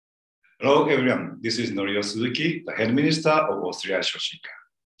Hello, everyone. This is Norio Suzuki, the Head Minister of Australia Shoshinkan.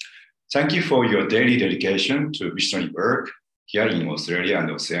 Thank you for your daily dedication to missionary work here in Australia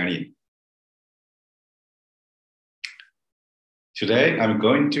and Oceania. Today, I'm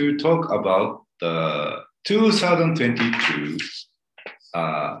going to talk about the 2022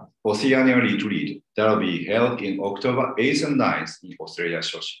 Oceania Retreat that will be held in October 8th and 9th in Australia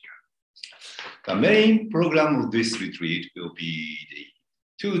Shoshinkan. The main program of this retreat will be the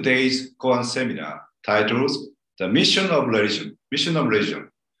 2 days koan seminar titled The Mission of Religion,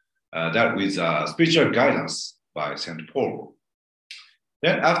 that with spiritual guidance by St. Paul.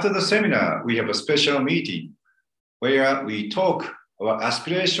 Then after the seminar, we have a special meeting where we talk about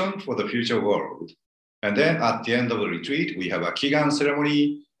aspiration for the future world. And then at the end of the retreat, we have a Kigan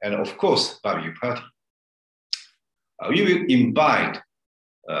ceremony and of course, barbecue party. We will invite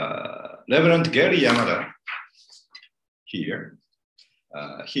Reverend Gary Yamada here.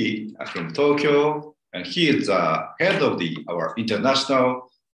 He is from Tokyo, and he is the head of our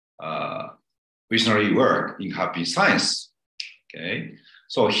international missionary work in happy science. Okay,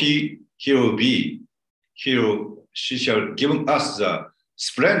 so she shall give us the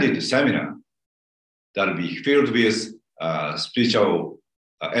splendid seminar that will be filled with spiritual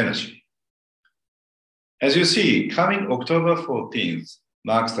energy. As you see, coming October 14th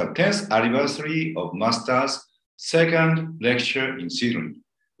marks the 10th anniversary of Master's second lecture in Sydney,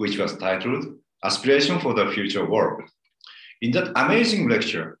 which was titled Aspiration for the Future World. In that amazing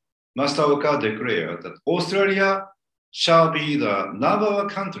lecture, Master Oka declared that Australia shall be the #1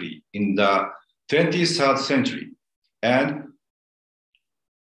 country in the 23rd century, and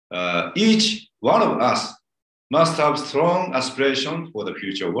each one of us must have strong aspiration for the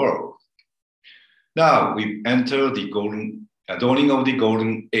future world. Now we enter the dawning of the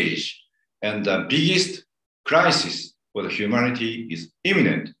golden age, and the biggest crisis for the humanity is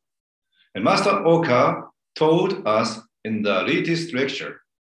imminent. And Master Oka told us in the latest lecture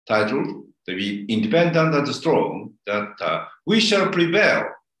titled "To be Independent and Strong" that we shall prevail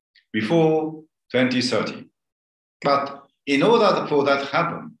before 2030. But in order for that to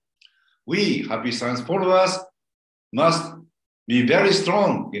happen, we happy science followers must be very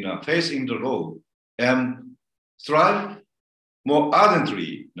strong in our faith in the Lord and strive more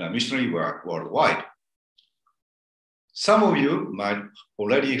ardently in our missionary work worldwide. Some of you might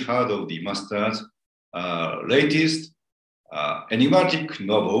already heard of the Master's latest enigmatic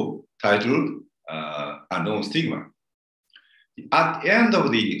novel titled Unknown Stigma. At the end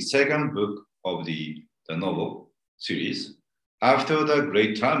of the second book of the novel series, after the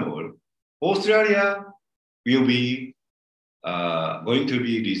Great Turmoil, Australia will be going to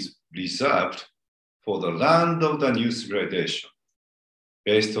be reserved for the land of the new civilization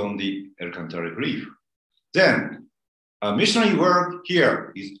based on the Alcantara Reef. Then, missionary work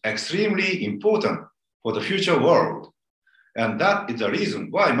here is extremely important for the future world. And that is the reason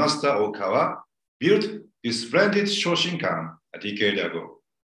why Master Okawa built this splendid Shoshinkan a decade ago.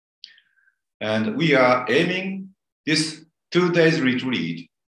 And we are aiming this 2 days retreat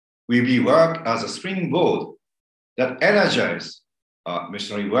will be work as a springboard that energize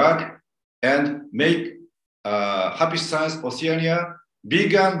missionary work and make Happy Science Oceania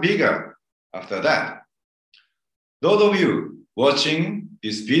bigger and bigger after that. Those of you watching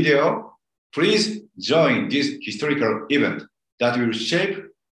this video, please join this historical event that will shape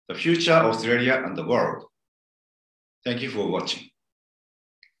the future of Australia and the world. Thank you for watching.